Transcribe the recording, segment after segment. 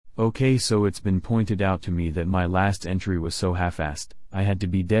Okay, so it's been pointed out to me that my last entry was so half-assed, I had to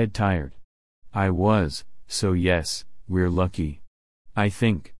be dead tired. I was, so yes, we're lucky. I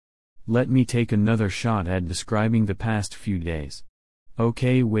think. Let me take another shot at describing the past few days.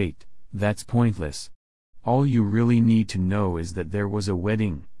 Okay, wait, that's pointless. All you really need to know is that there was a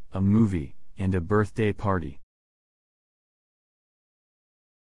wedding, a movie, and a birthday party.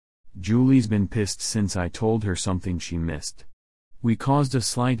 Julie's been pissed since I told her something she missed. We caused a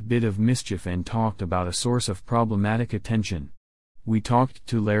slight bit of mischief and talked about a source of problematic attention. We talked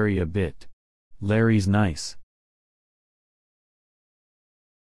to Larry a bit. Larry's nice.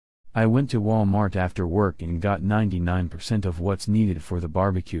 I went to Walmart after work and got 99% of what's needed for the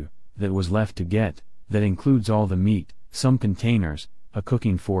barbecue, that was left to get, that includes all the meat, some containers, a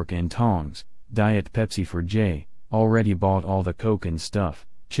cooking fork and tongs, Diet Pepsi for Jay, already bought all the Coke and stuff,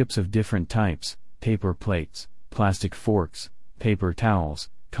 chips of different types, paper plates, plastic forks, paper towels,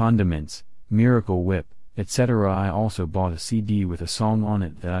 condiments, Miracle Whip, etc. I also bought a CD with a song on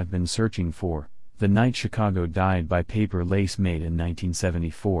it that I've been searching for, The Night Chicago Died by Paper Lace, made in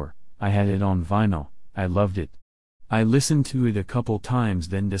 1974. I had it on vinyl, I loved it. I listened to it a couple times,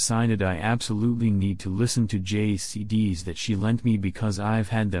 then decided I absolutely need to listen to Jay's CDs that she lent me because I've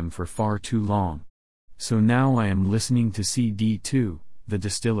had them for far too long. So now I am listening to CD 2, The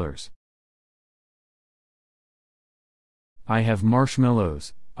Distillers. I have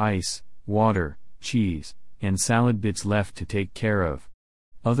marshmallows, ice, water, cheese, and salad bits left to take care of.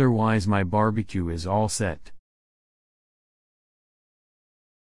 Otherwise my barbecue is all set.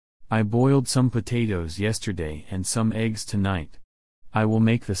 I boiled some potatoes yesterday and some eggs tonight. I will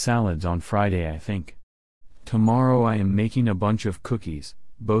make the salads on Friday, I think. Tomorrow I am making a bunch of cookies,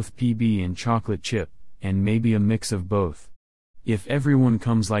 both PB and chocolate chip, and maybe a mix of both. If everyone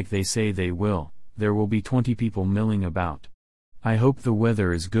comes like they say they will, there will be 20 people milling about. I hope the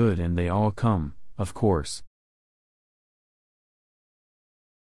weather is good and they all come, of course.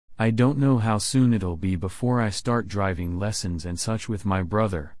 I don't know how soon it'll be before I start driving lessons and such with my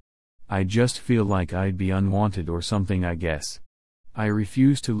brother. I just feel like I'd be unwanted or something, I guess. I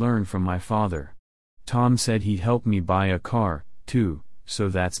refuse to learn from my father. Tom said he'd help me buy a car, too, so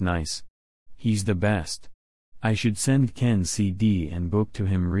that's nice. He's the best. I should send Ken's CD and book to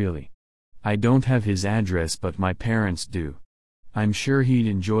him, really. I don't have his address, but my parents do. I'm sure he'd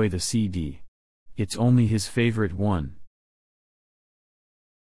enjoy the CD. It's only his favorite one.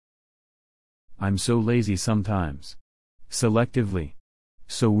 I'm so lazy sometimes. Selectively.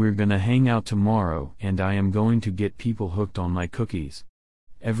 So we're gonna hang out tomorrow and I am going to get people hooked on my cookies.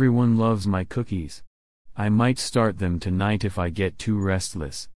 Everyone loves my cookies. I might start them tonight if I get too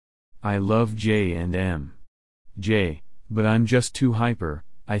restless. I love J and M. J, but I'm just too hyper.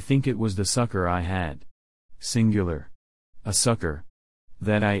 I think it was the sucker I had. Singular. A sucker.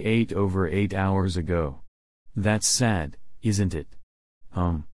 That I ate over 8 hours ago. That's sad, isn't it?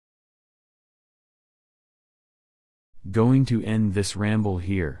 Going to end this ramble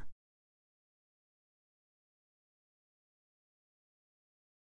here.